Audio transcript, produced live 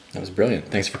That was brilliant.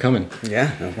 Thanks for coming.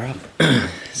 Yeah, no problem.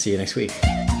 See you next week.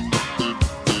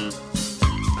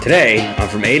 Today, I'm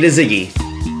from A to Ziggy.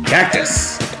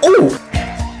 Cactus. Oh!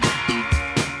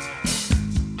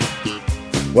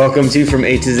 Welcome to From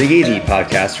A to Ziggy, the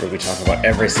podcast where we talk about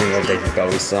every single David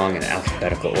Bowie song in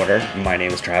alphabetical order. My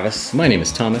name is Travis. My name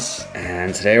is Thomas.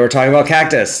 And today we're talking about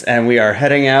Cactus, and we are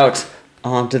heading out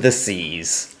onto the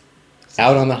seas.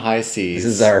 Out on the high seas.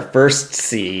 This is our first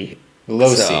sea.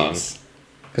 Low song. seas.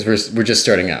 Because we're just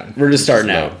starting out. We're just starting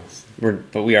out.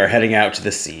 But we are heading out to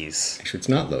the seas. Actually, it's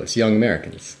not low. It's Young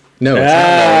Americans. No, it's not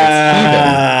low. It's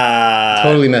Heathen.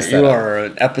 Totally messed that You up. are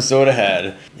an episode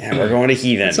ahead. Yeah, we're going to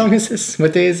Heathen. What song is this?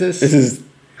 What day is this? This is...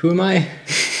 Who am I?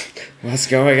 What's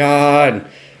going on?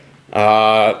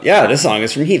 Yeah, this song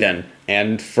is from Heathen.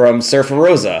 And from Surfer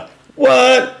Rosa.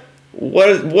 What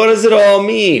does it all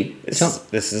mean?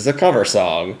 This is a cover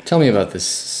song. Tell me about this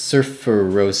Surfer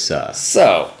Rosa.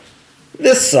 So,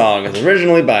 this song is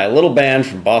originally by a little band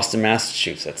from Boston,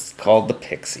 Massachusetts called the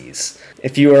Pixies.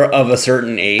 If you are of a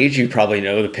certain age, you probably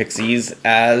know the Pixies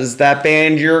as that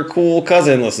band your cool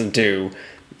cousin listened to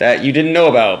that you didn't know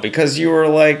about because you were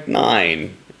like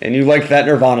 9 and you liked that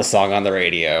Nirvana song on the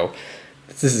radio.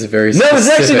 This is a very No, specific... it's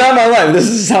actually not my life. This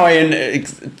is how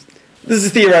this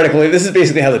is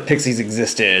basically how the Pixies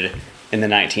existed in the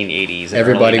 1980s and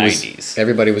early 90s.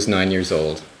 Everybody was 9 years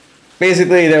old.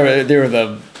 Basically, they were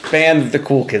the band that the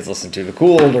cool kids listened to, the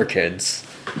cool older kids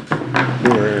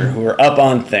who were up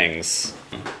on things.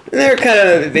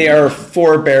 And they are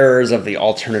forebearers of the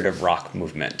alternative rock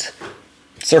movement.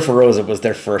 Surfer Rosa was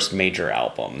their first major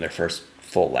album, their first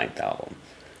full-length album.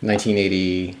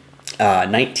 1980...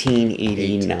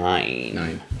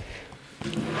 1989.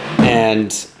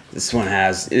 And this one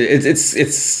has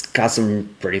it's got some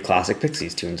pretty classic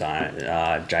Pixies tunes on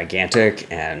it. Gigantic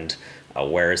and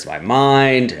Where's My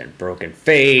Mind and Broken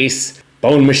Face,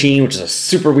 Bone Machine, which is a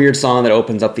super weird song that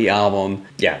opens up the album.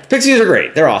 Yeah, the Pixies are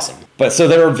great. They're awesome. But so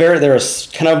they're a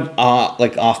kind of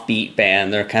like offbeat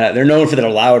band. They're known for their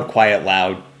loud, quiet,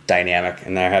 loud dynamic,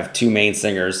 and they have two main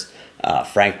singers,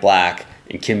 Frank Black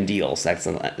and Kim Deal. So that's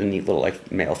a neat little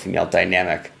like male-female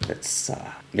dynamic. That's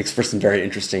makes for some very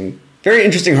interesting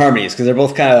harmonies because they're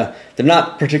both they're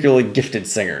not particularly gifted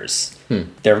singers.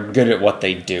 They're good at what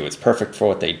they do. It's perfect for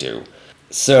what they do.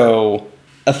 So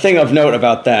a thing of note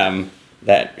about them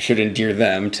that should endear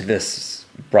them to this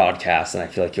broadcast, and I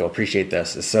feel like you'll appreciate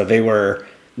this, is so they were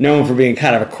known for being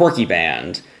kind of a quirky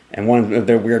band, and one of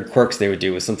their weird quirks they would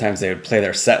do was sometimes they would play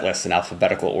their set list in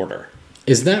alphabetical order.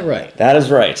 Is that right? That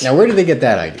is right. Now, where did they get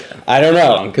that idea? I don't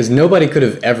know. Because nobody could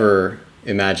have ever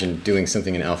imagined doing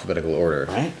something in alphabetical order.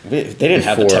 Right? They didn't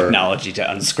have the technology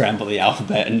to unscramble the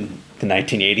alphabet in the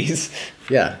 1980s.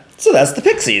 Yeah. So that's the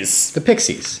Pixies. The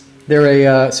Pixies. They're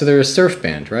a surf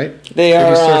band, right? They do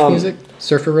are surf music.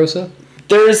 Surfer Rosa.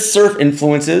 There's surf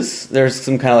influences. There's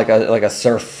some kind of like a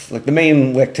surf. Like the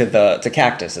main lick to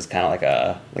Cactus is kind of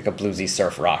like a bluesy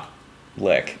surf rock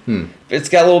lick. It's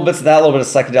got little bits of that, a little bit of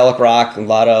psychedelic rock, a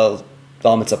lot of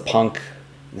elements of punk,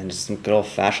 and then just some good old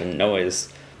fashioned noise.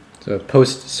 So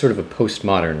sort of a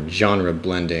postmodern genre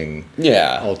blending.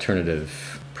 Yeah.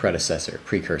 Alternative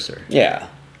precursor. Yeah.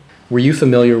 Were you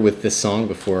familiar with this song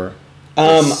before?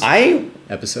 I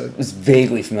episode was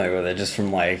vaguely familiar with it just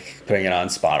from like putting it on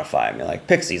Spotify. I mean, like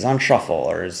Pixies on shuffle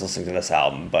or just listening to this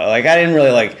album, but like I didn't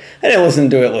listen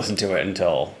to it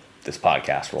until this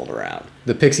podcast rolled around.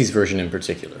 The Pixies version in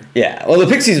particular. Yeah, well, the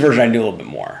Pixies version I knew a little bit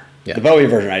more. Yeah. The Bowie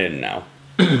version I didn't know.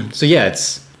 So yeah,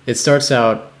 it starts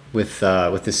out with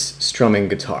this strumming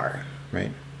guitar, right?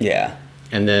 Yeah,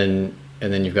 and then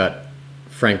you've got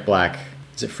Frank Black.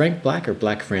 Is it Frank Black or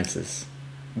Black Francis?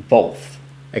 Both.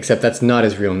 Except that's not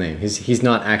his real name. He's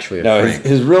not actually a Frank.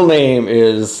 His real name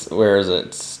is, where is it?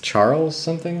 It's Charles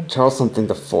something? Charles something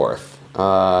the fourth.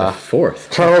 The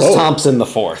fourth? Charles Thompson the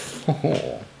fourth.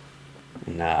 Oh.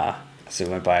 Nah. So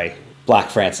he went by Black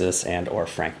Francis and or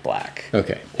Frank Black.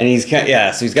 Okay. And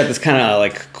so he's got this kind of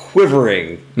like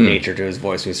quivering nature to his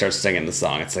voice when he starts singing the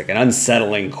song. It's like an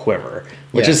unsettling quiver,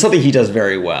 which is something he does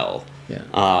very well.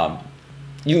 Yeah.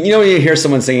 You know when you hear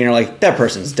someone singing, you're like, that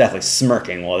person's definitely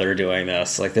smirking while they're doing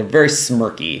this. Like, they're very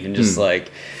smirky and just,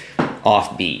 like,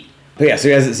 offbeat. But yeah,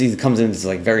 so he comes in this,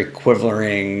 like, very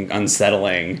quivering,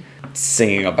 unsettling,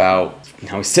 singing about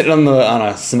how he's sitting on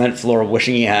a cement floor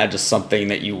wishing he had just something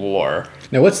that you wore.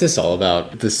 Now, what's this all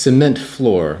about? The cement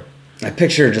floor. I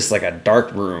picture just, like, a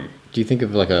dark room. Do you think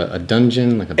of, like, a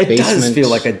dungeon, like a basement? It does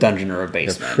feel like a dungeon or a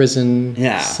basement. A prison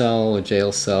cell, a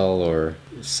jail cell, or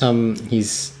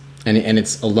And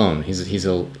it's alone.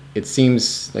 It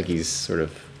seems like he's sort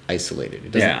of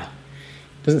isolated. It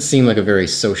doesn't seem like a very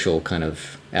social kind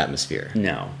of atmosphere.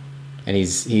 No. and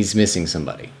he's missing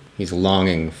somebody. He's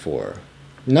longing for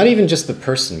not even just the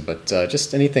person, but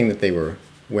just anything that they were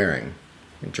wearing,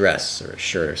 a dress or a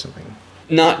shirt or something.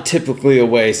 Not typically a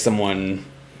way someone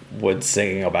would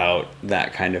sing about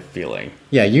that kind of feeling.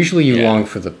 Yeah, usually you long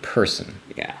for the person.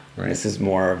 Yeah. Right. This is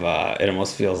more of it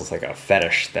almost feels like a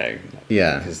fetish thing.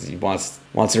 Yeah. Because he wants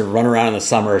to run around in the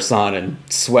summer sun and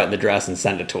sweat in the dress and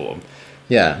send it to him.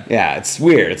 Yeah. Yeah, it's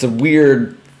weird. It's a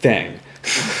weird thing.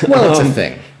 Well, it's a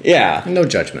thing. Yeah. No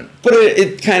judgment. But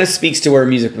it kind of speaks to where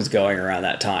music was going around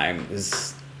that time.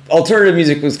 Alternative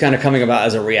music was kind of coming about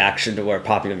as a reaction to where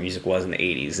popular music was in the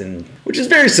 80s, and which is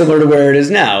very similar to where it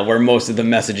is now, where most of the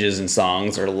messages and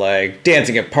songs are like,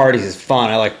 dancing at parties is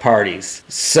fun, I like parties.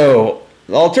 So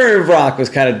alternative rock was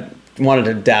kind of wanted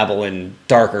to dabble in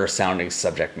darker sounding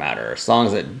subject matter,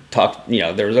 songs that talked,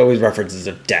 there was always references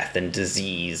of death and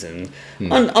disease and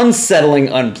unsettling,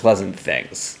 unpleasant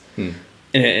things.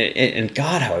 And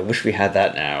God, how I wish we had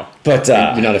that now. But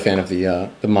you're not a fan of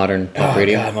the modern pop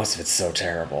radio? God, most of it's so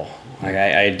terrible. Like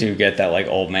I do get that like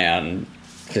old man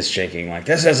fist shaking, like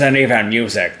this isn't even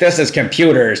music. This is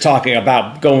computers talking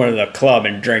about going to the club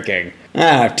and drinking. I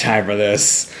don't have time for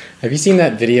this. Have you seen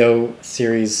that video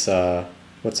series?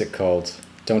 What's it called?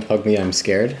 Don't Hug Me, I'm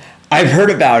Scared. I've heard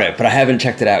about it, but I haven't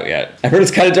checked it out yet. I heard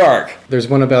it's kind of dark. There's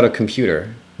one about a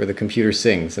computer where the computer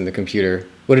sings, and the computer.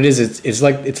 What it is, it's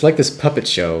like this puppet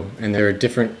show, and there are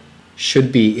different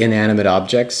should-be inanimate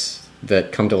objects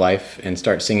that come to life and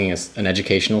start singing an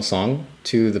educational song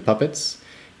to the puppets,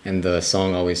 and the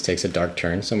song always takes a dark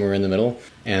turn somewhere in the middle.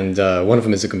 And one of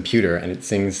them is a computer, and it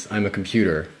sings "I'm a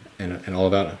computer" and all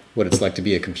about what it's like to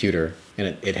be a computer,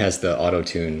 and it has the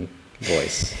auto-tune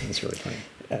voice. It's really funny.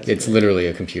 It's literally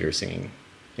a computer singing.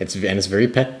 It's very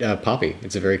poppy.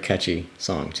 It's a very catchy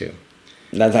song too.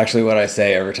 That's actually what I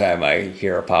say every time I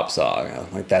hear a pop song.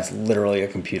 I'm like, that's literally a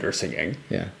computer singing.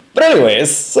 Yeah. But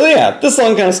anyways, so yeah, this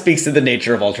song kind of speaks to the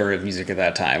nature of alternative music at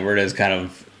that time, where it is kind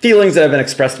of feelings that have been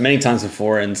expressed many times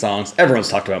before in songs. Everyone's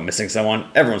talked about missing someone.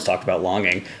 Everyone's talked about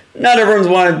longing. Not everyone's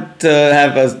wanted to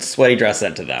have a sweaty dress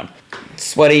sent to them.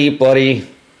 Sweaty, bloody,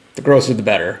 the grosser the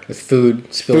better. With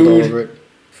food spilled all over it.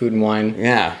 Food and wine.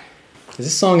 Yeah. Is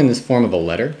this song in this form of a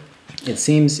letter? It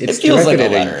seems it's feels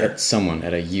directed like a letter. at someone,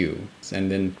 at a you. And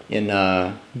then in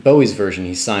Bowie's version,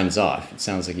 he signs off. It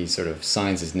sounds like he sort of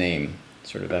signs his name,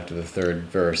 sort of after the third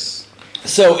verse.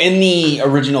 So in the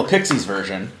original Pixies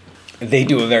version, they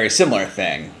do a very similar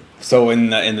thing. So in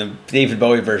the David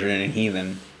Bowie version in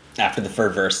Heathen, after the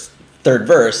third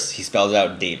verse, he spells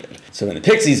out David. So in the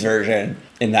Pixies version,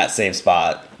 in that same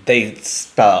spot, they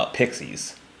spell out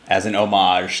Pixies as an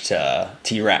homage to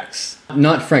T-Rex.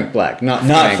 Not Frank Black. Not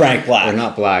Frank Black. Or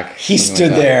not Black. He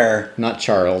stood there. Not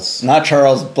Charles. Not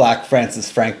Charles Black Francis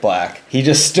Frank Black. He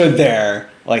just stood there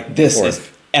like, this is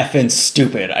effing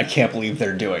stupid. I can't believe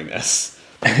they're doing this.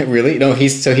 Really? No,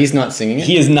 he's not singing it?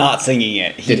 He is not singing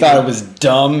it. He thought it was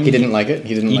dumb. He didn't like it?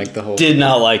 He didn't like the whole... did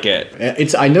not like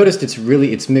it. I noticed it's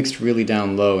mixed really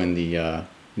down low in the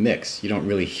mix. You don't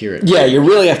really hear it. Yeah, you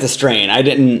really have to strain. I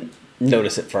didn't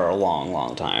notice it for a long,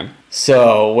 long time.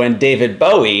 So when David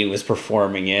Bowie was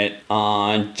performing it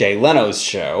on Jay Leno's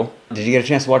show, did you get a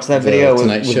chance to watch that video?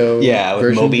 Tonight Show Yeah, with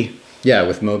version? Moby. Yeah,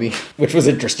 with Moby. Which was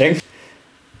interesting.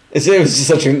 It was just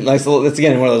such a nice little... It's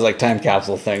again one of those like time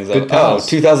capsule things. Good pals.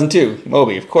 2002,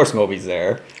 Moby. Of course Moby's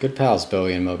there. Good pals,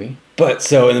 Bowie and Moby. But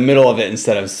so in the middle of it,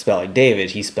 instead of spelling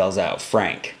David, he spells out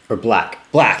Frank. Or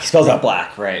Black. Black. He spells out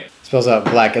Black, right. Spells out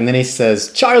Black, and then he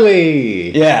says,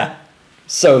 Charlie! Yeah.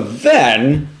 So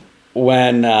then,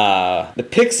 when the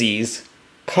Pixies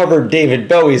covered David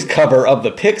Bowie's cover of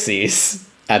the Pixies...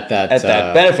 At that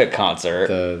benefit concert.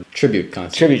 The tribute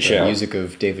concert. Tribute show. The music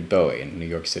of David Bowie in New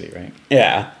York City, right?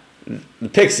 Yeah. The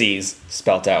Pixies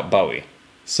spelt out Bowie.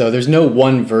 So there's no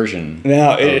one version.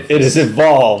 No, it has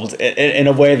evolved in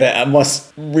a way that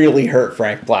must really hurt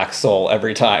Frank Black's soul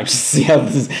every time. Just see how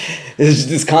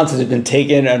this concept has been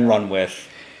taken and run with.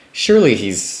 Surely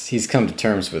he's come to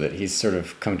terms with it. He's sort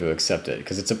of come to accept it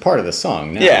because it's a part of the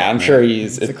song now. Yeah, I'm sure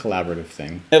it's a collaborative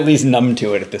thing. At least numb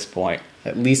to it at this point.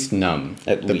 At least numb.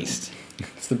 At least.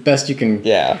 It's the best you can.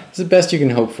 Yeah. It's the best you can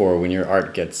hope for when your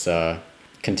art gets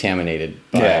contaminated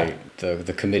by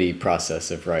the committee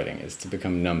process of writing, is to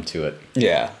become numb to it.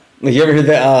 Yeah. Like, you ever heard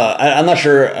that? I'm not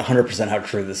sure 100% how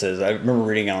true this is. I remember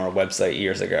reading it on our website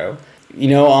years ago. You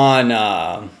know,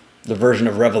 on the version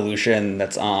of Revolution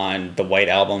that's on the White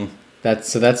Album.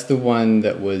 That's the one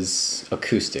that was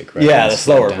acoustic, right? Yeah, the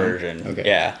slower version. Okay.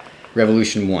 Yeah.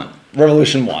 Revolution 1.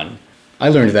 Revolution 1. I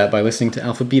learned that by listening to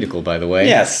Alphabetical, by the way.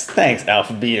 Yes, thanks,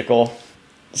 Alphabetical.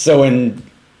 So when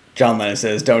John Lennon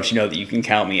says, "Don't you know that you can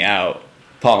count me out?"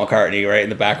 Paul McCartney, right in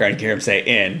the background, you can hear him say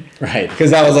 "in," Right.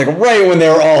 because that was like right when they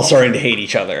were all starting to hate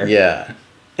each other. Yeah.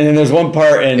 And then there's one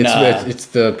part in It's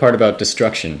the part about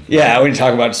destruction. yeah, when you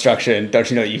talk about destruction, don't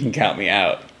you know you can count me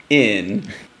out? In.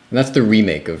 And that's the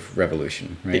remake of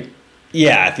Revolution, right?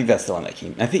 Yeah, I think that's the one that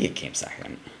came. I think it came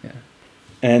second. Yeah.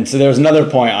 And so there was another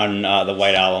point on the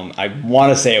White Album. I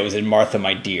want to say it was in Martha,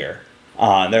 My Dear.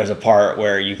 There's a part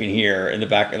where you can hear in the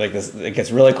back, like this, it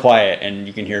gets really quiet, and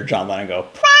you can hear John Lennon go,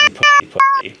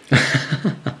 pussy.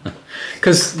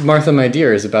 Because Martha, My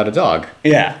Dear is about a dog.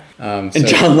 Yeah. So And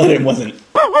John Lennon wasn't.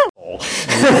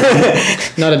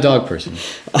 not a dog person.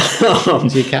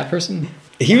 Is he a cat person?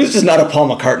 He was just not a Paul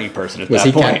McCartney person at Was that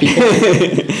he point. cat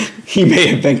people? He may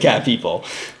have been cat people.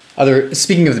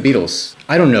 Speaking of the Beatles,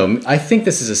 I don't know. I think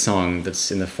this is a song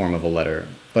that's in the form of a letter.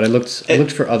 But I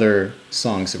looked for other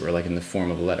songs that were like in the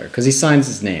form of a letter because he signs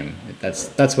his name.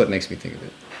 That's what makes me think of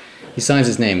it. He signs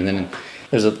his name, and then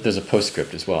there's a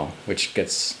postscript as well, which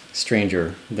gets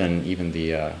stranger than even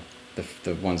the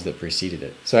ones that preceded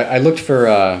it. So I looked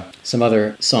for some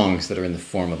other songs that are in the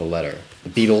form of a letter. The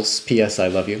Beatles, P.S. I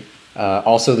Love You.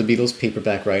 Also the Beatles,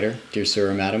 Paperback Writer, Dear Sir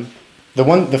or Madam.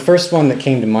 The first one that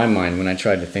came to my mind when I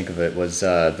tried to think of it was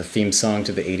the theme song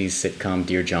to the 80s sitcom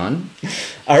Dear John.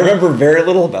 I remember very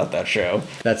little about that show.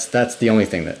 That's the only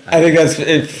thing that I think that's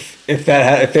if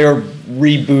they were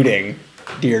rebooting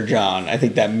Dear John, I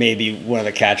think that may be one of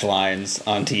the catch lines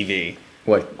on TV.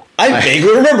 What? I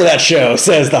vaguely remember that show,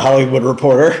 says the Hollywood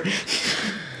Reporter.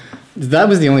 That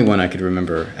was the only one I could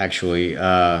remember, actually,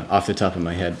 off the top of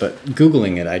my head. But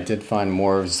Googling it, I did find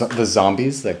more of the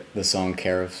Zombies, like the song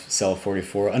Carousel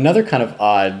 44. Another kind of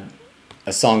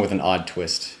a song with an odd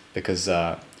twist, because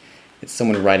it's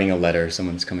someone writing a letter,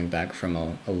 someone's coming back from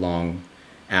a long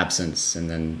absence, and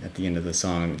then at the end of the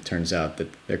song, it turns out that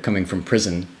they're coming from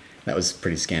prison. That was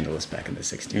pretty scandalous back in the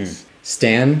 60s.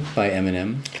 Stan by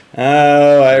Eminem.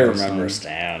 Oh, I remember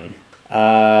Stan.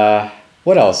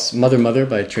 What else? Mother Mother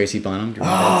by Tracy Bonham. Do you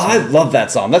remember that song? I love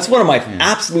that song. That's one of my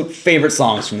absolute favorite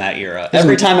songs from that era.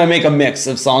 Every time I make a mix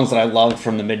of songs that I love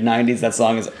from the mid-90s, that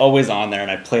song is always on there, and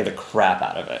I play the crap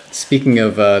out of it. Speaking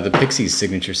of the Pixies'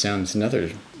 signature sound, it's another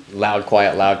loud,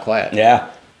 quiet, loud, quiet. Yeah.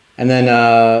 And then,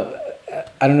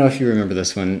 I don't know if you remember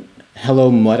this one.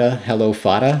 Hello Mutta, Hello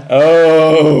Fata.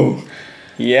 Oh,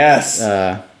 yes.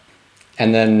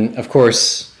 And then, of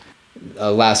course,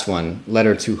 last one,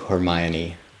 Letter to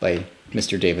Hermione by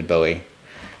Mr. David Bowie.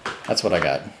 That's what I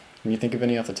got. Can you think of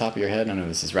any off the top of your head? I know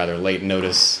this is rather late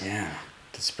notice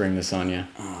to spring this on you.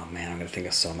 Oh, man, I'm going to think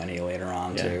of so many later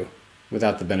on, too.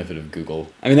 Without the benefit of Google.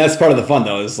 I mean, that's part of the fun,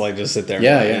 though, is like just sit there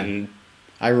and...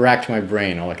 I racked my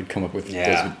brain. All I could come up with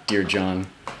was Dear John.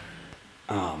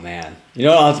 Oh, man. You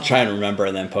know what? I'll have to try and remember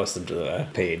and then post them to the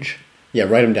page. Yeah,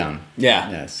 write them down. Yeah.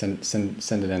 Yeah, send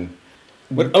it in.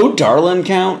 Would Oh Darlin'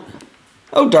 count?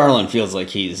 Oh Darlin' feels like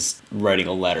he's writing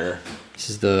a letter. This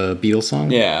is the Beatles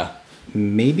song? Yeah.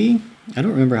 Maybe? I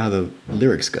don't remember how the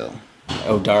lyrics go.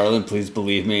 Oh darling, please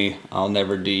believe me. I'll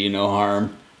never do you no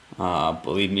harm.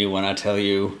 Believe me when I tell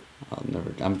you.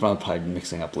 I'm probably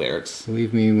mixing up lyrics.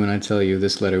 Believe me when I tell you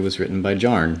this letter was written by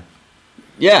Jarn.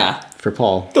 Yeah. For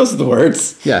Paul. Those are the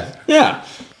words. Yeah. Yeah.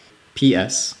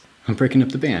 P.S. I'm breaking up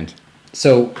the band.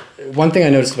 So, one thing I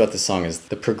noticed about this song is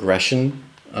the progression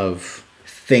of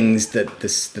things that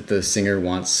the singer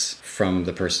wants from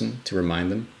the person to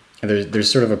remind them. And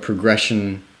there's sort of a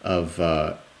progression of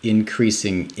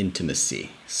increasing intimacy.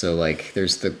 So, like,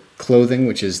 there's the clothing,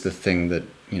 which is the thing that,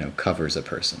 covers a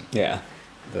person. Yeah.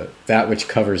 That which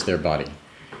covers their body,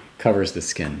 covers the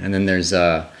skin. And then there's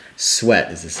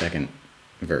sweat is the second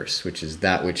verse, which is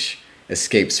that which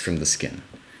escapes from the skin,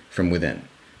 from within.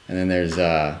 And then there's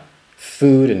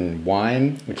food and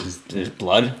wine, which is... There's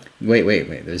blood? Wait.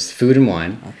 There's food and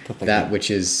wine, that which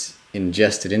is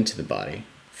ingested into the body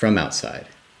from outside.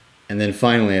 And then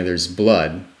finally there's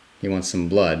blood. He wants some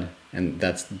blood, and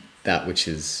that's that which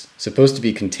is supposed to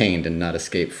be contained and not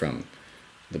escape from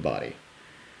the body.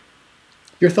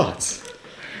 Your thoughts?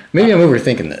 Maybe I'm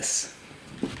overthinking this.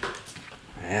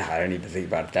 Yeah, I don't even think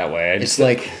about it that way.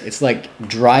 It's like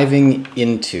driving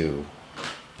into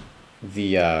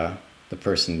the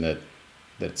person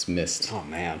that's missed. Oh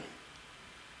man.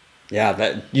 Yeah,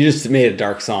 that you just made a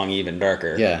dark song even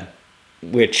darker. Yeah.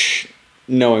 Which,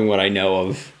 knowing what I know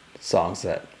of songs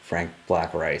that Frank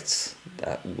Black writes,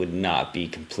 that would not be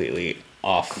completely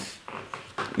off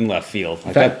in left field.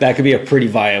 Like that could be a pretty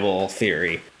viable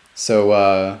theory.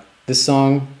 So this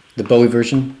song, the Bowie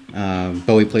version,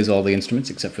 Bowie plays all the instruments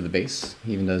except for the bass.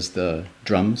 He even does the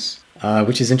drums,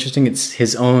 which is interesting. It's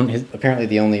apparently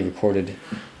the only recorded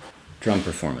drum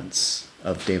performance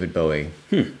of David Bowie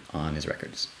on his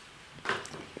records.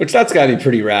 Which that's got to be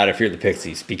pretty rad if you're the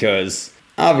Pixies, because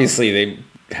obviously they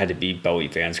had to be Bowie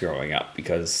fans growing up,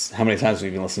 because how many times have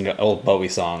we been listening to old Bowie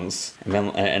songs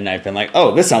and I've been like,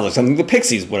 oh, this sounds like something the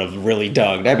Pixies would have really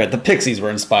dug. I bet the Pixies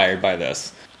were inspired by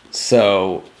this.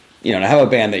 So, to have a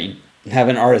band that you have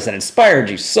an artist that inspired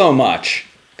you so much,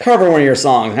 cover one of your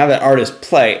songs and have that artist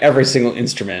play every single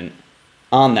instrument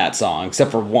on that song except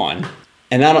for one,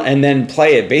 and then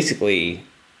play it basically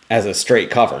as a straight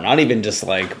cover, not even just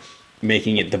like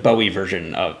making it the Bowie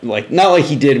version of, like, not like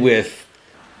he did with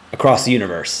Across the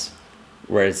Universe,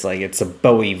 where it's like it's a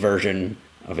Bowie version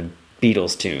of a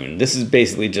Beatles tune. This is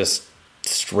basically just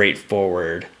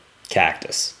straightforward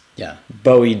Cactus. Yeah.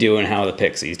 Bowie doing how the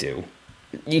Pixies do.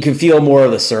 You can feel more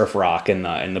of the surf rock in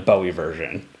the Bowie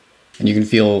version. And you can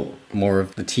feel more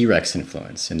of the T-Rex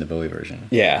influence in the Bowie version.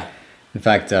 Yeah. In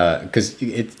fact, because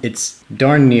it's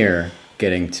darn near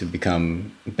getting to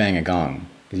become Bang a Gong.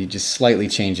 He just slightly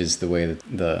changes the way that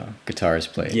the guitar is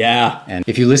played. Yeah. And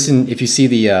if you see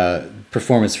the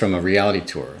performance from a reality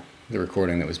tour, the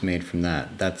recording that was made from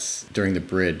that's during the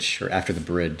bridge, or after the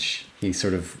bridge. He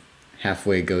sort of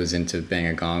halfway goes into Bang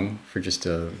a Gong for just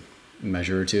a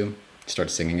measure or two,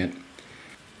 starts singing it.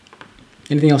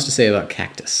 Anything else to say about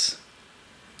Cactus?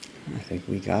 I think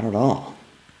we got it all.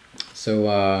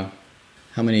 So,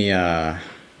 how many,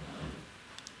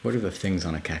 what are the things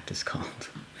on a cactus called?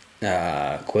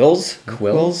 Quills?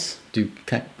 Quills? Do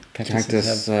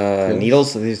cactuses have quills?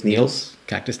 Needles? Are these needles?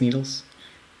 Cactus needles?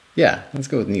 Yeah, let's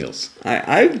go with needles.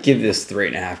 I would give this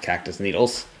 3.5 Cactus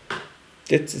Needles.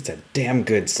 It's a damn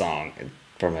good song.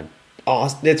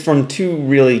 It's from two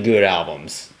really good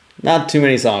albums. Not too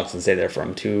many songs can say they're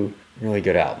from two really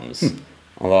good albums.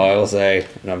 Although I will say,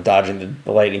 and I'm dodging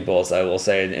the lightning bolts, I will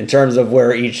say, in terms of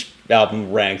where each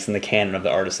album ranks in the canon of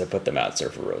the artists that put them out,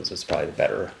 Surfer Rose is probably the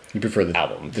better. You prefer the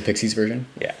album, the Pixies version?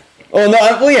 Yeah. Oh no!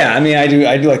 Well, yeah. I mean, I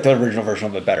do like the original version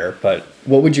a bit better. But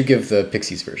what would you give the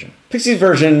Pixies version? Pixies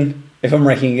version, if I'm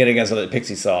ranking it against other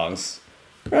Pixies songs,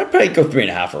 I'd probably go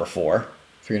 3.5 or a 4.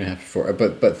 3.5 or 4,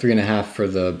 but 3.5 for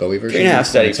the Bowie version. 3.5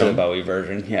 steady for the Bowie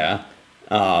version. Yeah.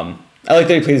 I like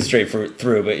that he plays it straight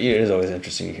through, but it is always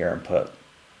interesting to hear him put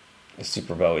a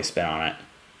super Bowie spin on it.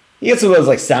 He gets some of those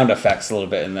like sound effects a little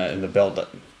bit in the build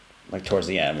up, like towards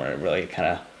the end, where it really kind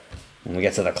of, when we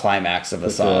get to the climax of the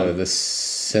song, the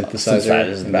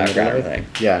synthesizer in the background, everything.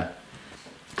 Yeah,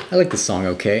 I like the song.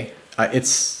 Okay,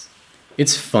 it's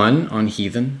fun on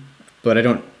Heathen, but I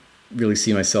don't really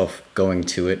see myself going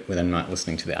to it when I'm not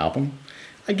listening to the album.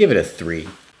 I give it a 3.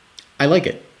 I like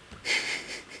it.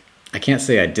 I can't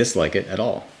say I dislike it at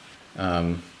all,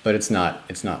 but it's not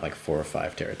like 4 or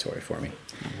 5 territory for me.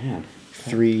 Oh, man.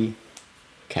 3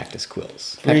 cactus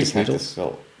quills. Cactus needles.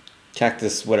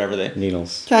 Cactus, whatever they...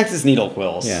 Needles. Cactus needle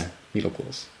quills. Yeah, needle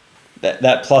quills.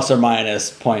 That plus or minus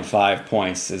 0.5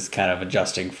 points is kind of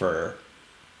adjusting for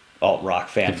alt-rock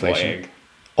fanboying.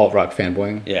 Alt-rock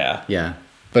fanboying? Yeah. Yeah.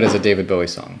 But as a David Bowie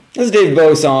song. As a David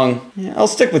Bowie song, yeah, I'll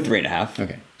stick with 3.5.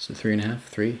 Okay, so 3.5,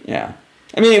 3? Yeah.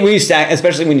 I mean,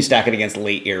 especially when you stack it against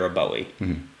late era Bowie.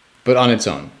 Mm-hmm. But on its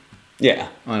own. Yeah.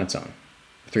 On its own.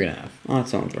 3.5. On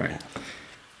its own, 3.5.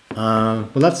 Well,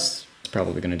 that's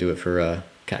probably going to do it for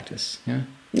Cactus. Yeah?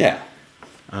 Yeah.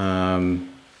 I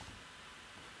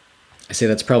say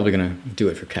that's probably going to do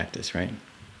it for Cactus, right?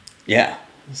 Yeah.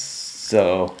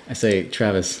 So... I say,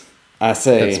 Travis...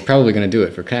 That's probably going to do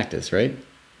it for Cactus, right?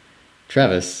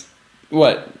 Travis...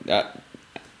 What?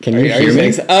 Can you hear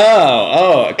me?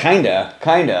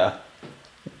 Kinda.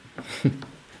 Did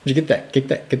you get the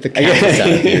cactus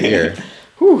out of your ear?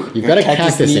 Whew, You've got a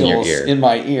cactus in your ear. In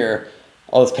my ear.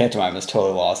 All this pantomime is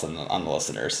totally lost on the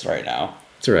listeners right now.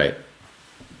 It's all right.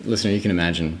 Listener, you can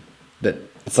imagine that...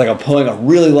 It's like I'm pulling a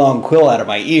really long quill out of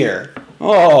my ear.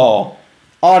 Oh,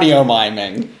 audio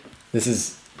miming.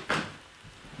 That's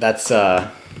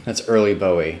early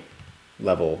Bowie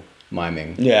level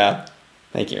miming. Yeah.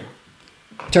 Thank you.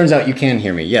 Turns out you can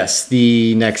hear me. Yes,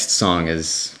 the next song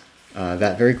is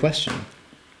that very question.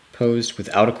 Posed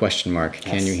without a question mark. Yes.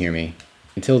 Can you hear me?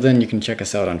 Until then, you can check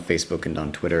us out on Facebook and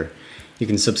on Twitter. You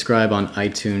can subscribe on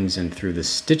iTunes and through the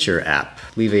Stitcher app.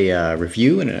 Leave a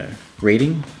review and a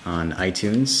rating on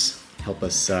iTunes. Help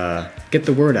us get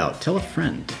the word out. Tell a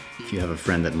friend. If you have a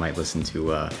friend that might listen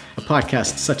to a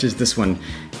podcast such as this one,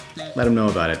 let them know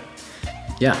about it.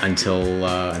 Yeah, until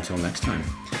next time.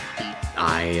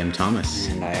 I am Thomas.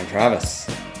 And I am Travis.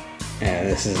 And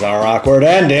this is our awkward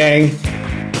ending.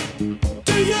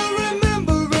 Do you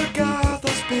remember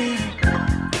Agatha's being?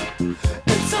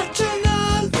 It's such an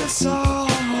ugly song.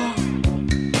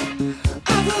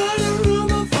 I've heard a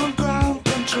rumor from ground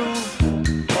control.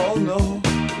 Oh no,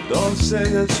 don't say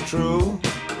it's true.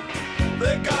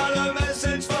 They got a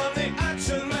message from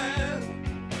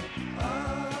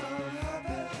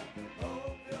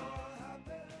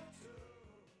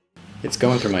It's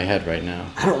going through my head right now.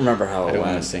 I don't remember how I it don't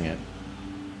want went. to sing it.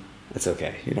 It's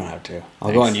okay. You don't have to.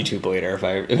 I'll go on Thanks. YouTube later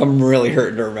if I'm really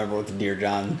hurting to remember what the Dear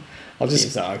John I'll just-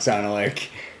 theme song sounded like.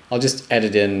 I'll just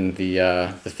edit in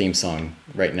the theme song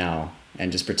right now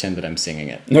and just pretend that I'm singing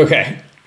it. Okay.